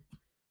stuff,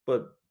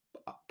 but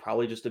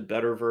probably just a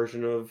better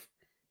version of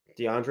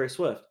DeAndre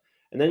Swift.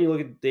 And then you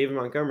look at David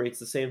Montgomery, it's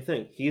the same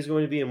thing. He's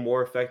going to be a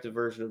more effective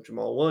version of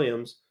Jamal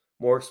Williams,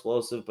 more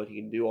explosive, but he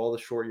can do all the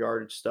short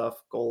yardage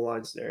stuff, goal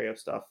line scenario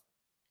stuff.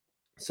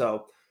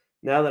 So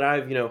now that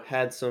I've,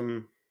 had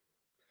some,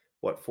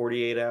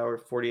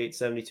 48,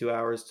 72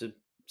 hours to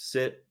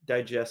sit,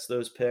 digest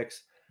those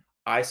picks,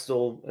 I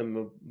still am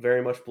a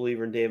very much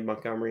believer in David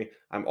Montgomery.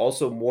 I'm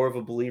also more of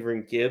a believer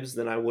in Gibbs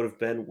than I would have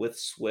been with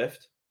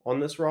Swift on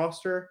this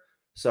roster.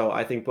 So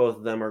I think both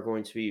of them are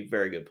going to be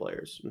very good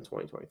players in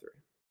 2023.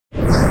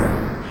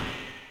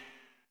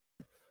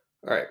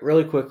 All right,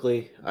 really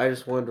quickly, I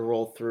just wanted to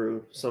roll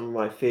through some of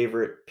my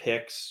favorite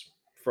picks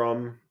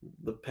from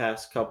the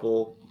past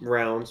couple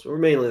rounds, or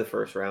mainly the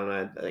first round.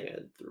 I think I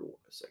threw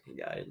a second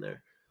guy in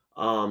there.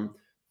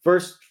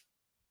 First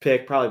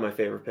pick, probably my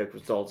favorite pick,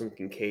 was Dalton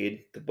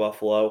Kincaid, the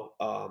Buffalo.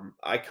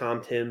 I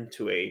comped him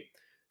to a,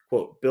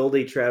 quote, build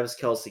a Travis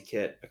Kelce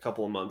kit a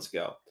couple of months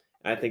ago.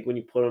 And I think when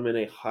you put him in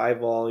a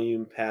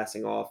high-volume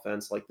passing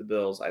offense like the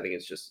Bills, I think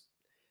it's just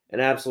an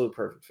absolute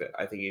perfect fit.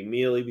 I think he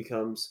immediately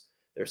becomes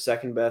their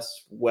second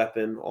best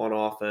weapon on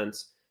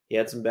offense. He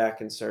had some back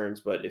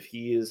concerns, but if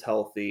he is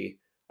healthy,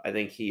 I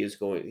think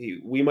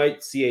we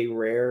might see a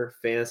rare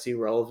fantasy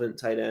relevant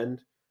tight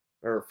end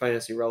or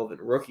fantasy relevant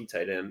rookie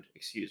tight end,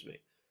 excuse me.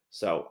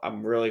 So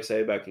I'm really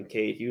excited about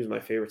Kincaid. He was my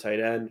favorite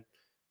tight end.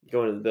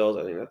 Going to the Bills,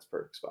 I think that's a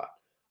perfect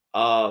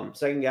spot.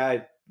 Second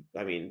guy,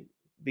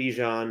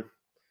 Bijan.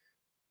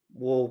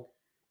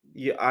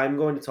 I'm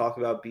going to talk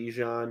about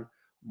Bijan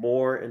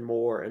more and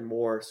more and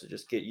more, so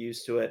just get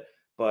used to it.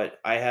 But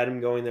I had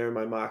him going there in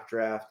my mock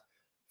draft.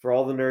 For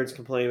all the nerds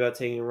complaining about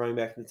taking a running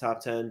back in the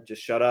top 10,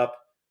 just shut up.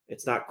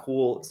 It's not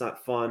cool. It's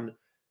not fun.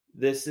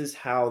 This is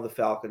how the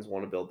Falcons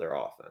want to build their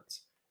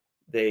offense.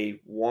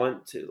 They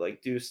want to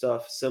do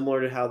stuff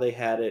similar to how they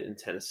had it in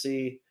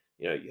Tennessee.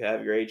 You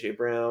have your A.J.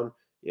 Brown.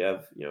 You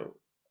have,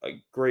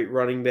 a great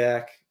running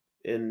back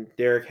in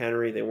Derrick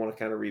Henry. They want to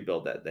kind of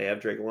rebuild that. They have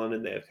Drake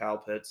London. They have Kyle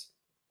Pitts.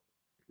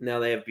 Now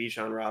they have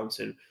Bijan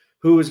Robinson,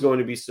 who is going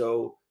to be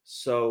so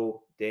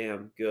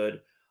damn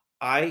good.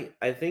 I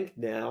think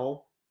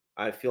now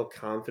I feel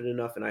confident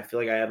enough, and I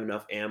feel like I have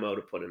enough ammo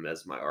to put him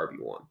as my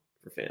RB1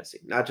 for fantasy,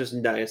 not just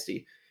in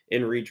Dynasty,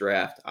 in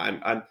redraft.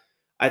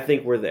 I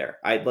think we're there.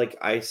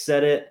 I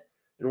said it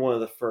in one of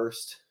the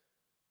first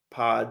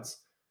pods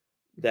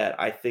that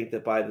I think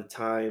that by the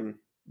time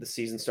the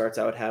season starts,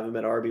 I would have him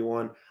at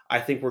RB1.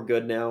 I think we're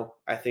good now.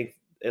 I think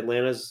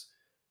Atlanta's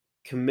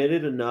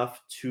committed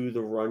enough to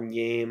the run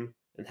game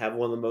and have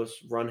one of the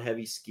most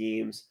run-heavy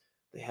schemes.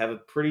 They have a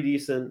pretty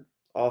decent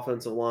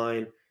offensive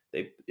line.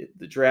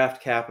 The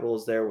draft capital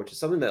is there, which is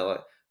something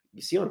that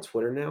you see on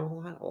Twitter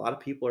now a lot of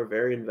people are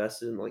very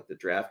invested in like the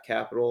draft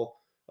capital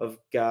of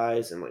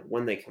guys and like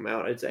when they come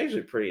out. It's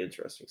actually pretty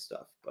interesting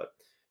stuff. But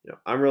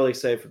I'm really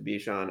excited for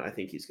Bijan. I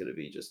think he's going to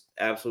be just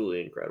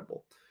absolutely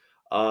incredible.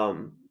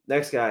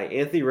 Next guy,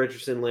 Anthony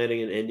Richardson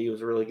landing in Indy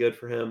was really good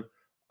for him.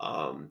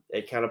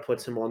 It kind of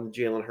puts him on the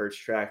Jalen Hurts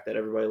track that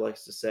everybody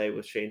likes to say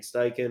with Shane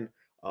Steichen.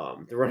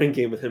 The running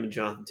game with him and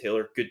Jonathan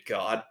Taylor, good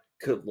God,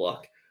 good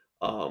luck.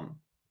 I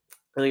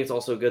think it's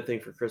also a good thing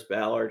for Chris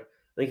Ballard.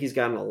 I think he's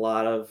gotten a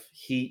lot of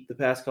heat the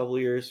past couple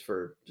of years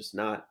for just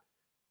not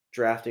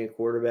drafting a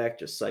quarterback,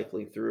 just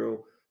cycling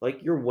through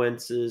like your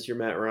Wentz's, your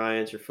Matt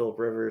Ryan's, your Philip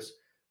Rivers.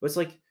 But it's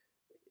like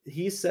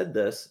he said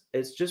this.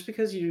 It's just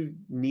because you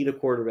need a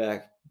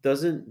quarterback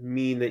doesn't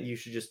mean that you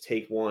should just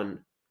take one.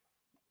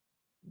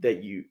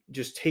 That you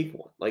just take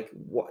one. Like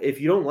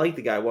if you don't like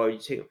the guy, why would you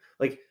take him?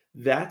 Like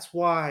that's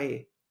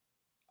why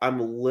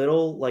I'm a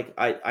little like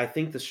I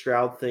think the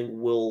Stroud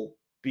thing will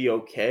be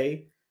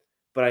okay,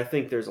 but I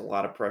think there's a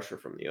lot of pressure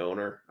from the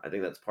owner. I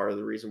think that's part of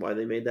the reason why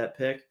they made that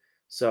pick.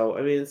 So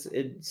I mean, it's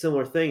a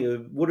similar thing.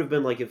 It would have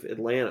been like if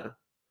Atlanta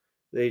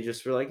they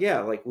just were like, yeah,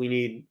 like we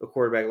need a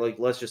quarterback. Like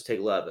let's just take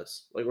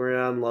Levis. Like we're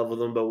not in love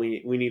with him, but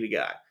we need a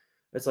guy.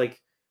 It's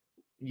like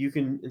you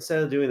can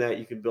instead of doing that,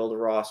 you can build a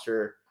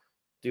roster,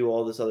 do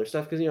all this other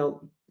stuff because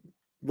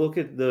look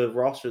at the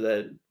roster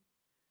that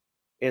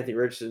Anthony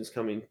Richardson's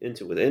coming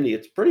into with Indy,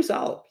 it's pretty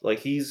solid. Like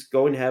he's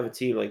going to have a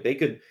team. Like they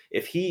could,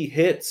 if he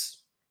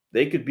hits,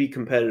 they could be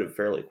competitive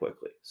fairly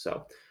quickly.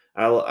 So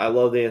I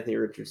love the Anthony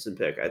Richardson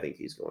pick. I think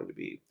he's going to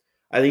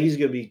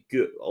be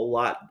good, a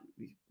lot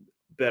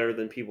better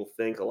than people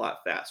think, a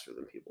lot faster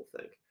than people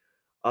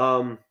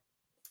think.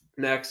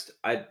 Next,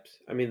 I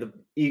mean the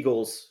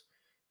Eagles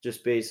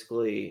just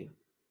basically.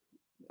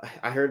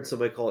 I heard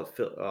somebody call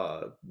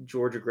it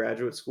Georgia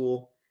graduate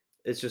school.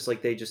 It's just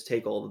like they just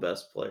take all the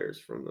best players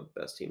from the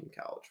best team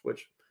in college,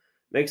 which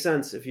makes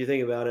sense if you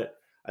think about it.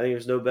 I think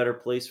there's no better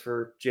place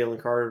for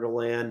Jalen Carter to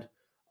land.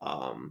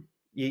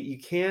 You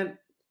can't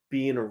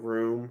be in a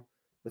room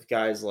with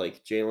guys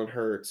like Jalen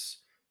Hurts,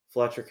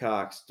 Fletcher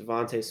Cox,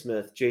 Devontae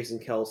Smith, Jason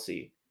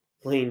Kelsey,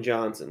 Lane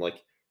Johnson,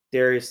 like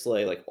Darius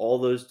Slay, like all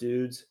those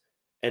dudes,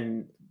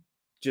 and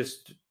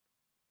just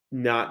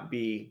not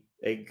be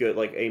a good,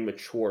 like a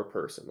mature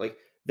person. Like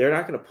they're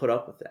not going to put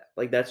up with that.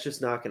 Like that's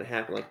just not going to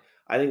happen. Like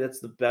I think that's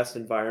the best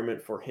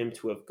environment for him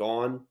to have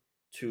gone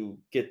to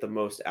get the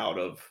most out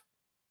of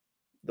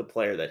the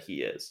player that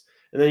he is.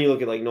 And then you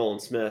look at like Nolan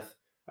Smith.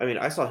 I mean,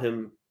 I saw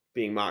him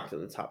being mocked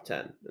in the top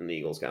 10 and the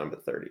Eagles got him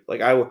at 30.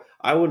 Like I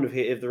wouldn't have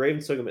hated if the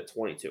Ravens took him at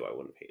 22, I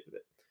wouldn't have hated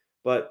it.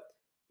 But,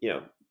 you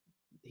know,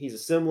 he's a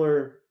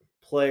similar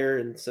player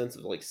in the sense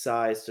of like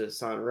size to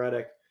Hassan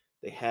Reddick.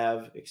 They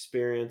have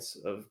experience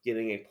of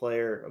getting a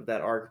player of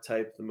that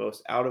archetype the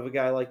most out of a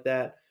guy like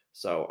that.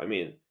 So, I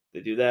mean, they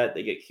do that.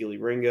 They get Keely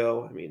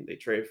Ringo. I mean, they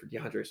trade for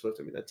DeAndre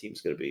Swift. I mean, that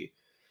team's going to be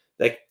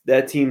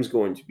that team's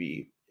going to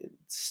be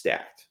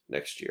stacked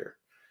next year.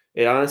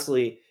 It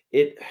honestly,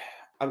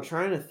 I'm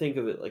trying to think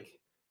of it like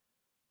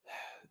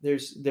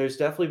there's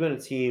definitely been a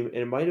team, and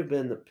it might have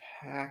been the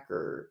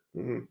Packer.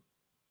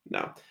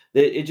 No,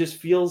 it just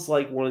feels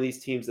like one of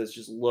these teams that's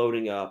just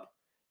loading up,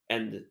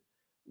 and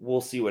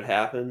we'll see what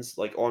happens.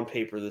 Like on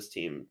paper, this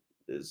team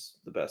is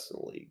the best in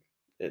the league.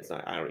 It's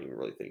not. I don't even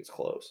really think it's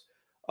close.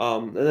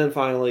 And then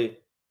finally,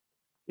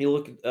 you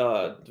look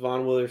at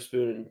Devon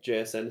Witherspoon and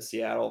JSN in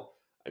Seattle.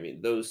 I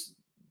mean, those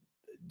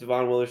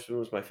Devon Witherspoon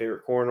was my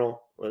favorite cornhole.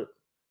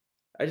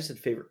 I just said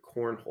favorite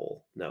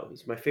cornhole. No,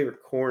 he's my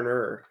favorite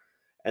corner.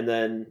 And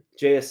then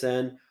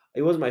JSN,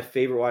 he wasn't my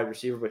favorite wide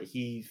receiver, but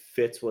he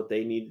fits what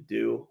they need to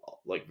do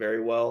like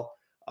very well.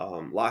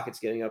 Lockett's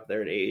getting up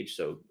there in age,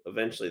 so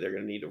eventually they're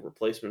going to need a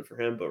replacement for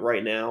him. But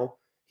right now,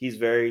 he's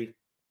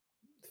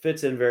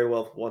fits in very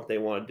well with what they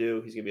want to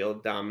do. He's going to be able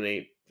to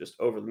dominate just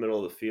over the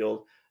middle of the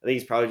field. I think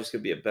he's probably just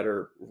going to be a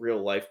better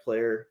real life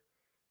player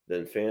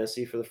than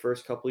fantasy for the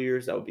first couple of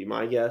years. That would be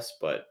my guess.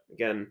 But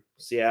again,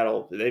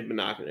 Seattle, they've been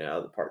knocking it out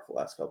of the park the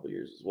last couple of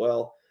years as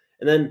well.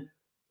 And then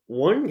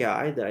one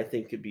guy that I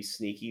think could be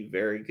sneaky,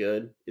 very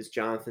good, is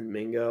Jonathan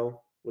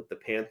Mingo with the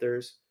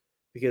Panthers.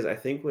 Because I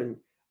think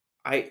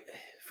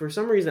for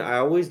some reason, I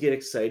always get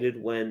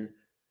excited when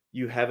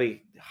you have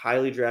a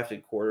highly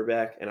drafted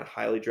quarterback and a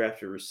highly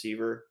drafted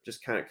receiver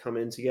just kind of come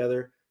in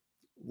together,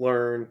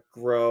 learn,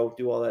 grow,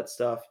 do all that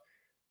stuff.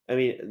 I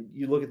mean,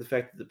 you look at the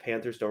fact that the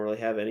Panthers don't really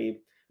have any.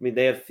 I mean,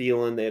 they have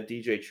Thielen, they have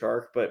DJ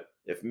Chark, but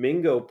if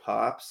Mingo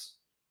pops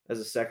as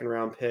a second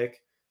round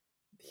pick,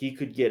 he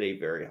could get a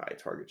very high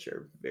target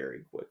share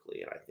very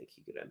quickly, and I think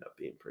he could end up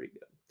being pretty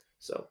good.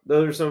 So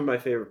those are some of my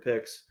favorite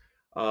picks.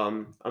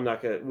 I'm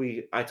not gonna.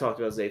 I talked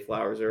about Zay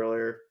Flowers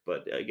earlier,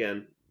 but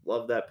again,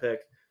 love that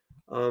pick.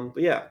 But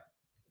yeah,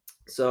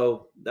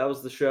 so that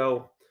was the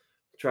show.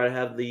 Try to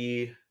have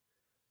the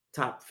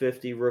top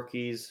 50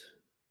 rookies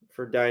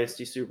for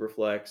Dynasty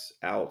Superflex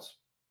out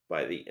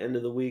by the end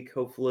of the week,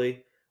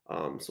 hopefully.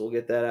 So we'll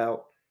get that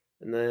out.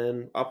 And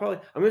then I'm going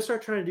to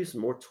start trying to do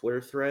some more Twitter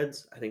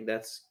threads. I think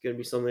that's going to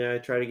be something I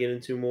try to get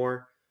into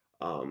more.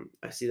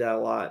 I see that a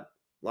lot.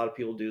 A lot of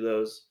people do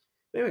those.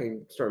 maybe I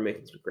can start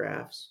making some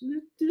graphs,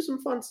 do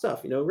some fun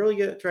stuff. Really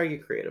try to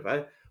get creative.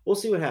 We'll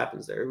see what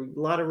happens there. A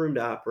lot of room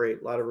to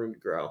operate, a lot of room to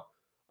grow.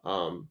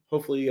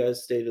 Hopefully, you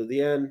guys stay to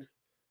the end.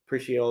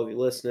 Appreciate all of you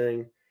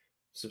listening.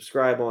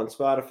 Subscribe on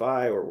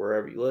Spotify or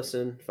wherever you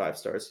listen. 5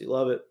 stars if you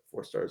love it,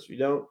 4 stars if you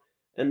don't.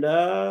 And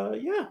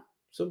yeah,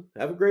 so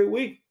have a great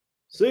week.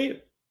 See you.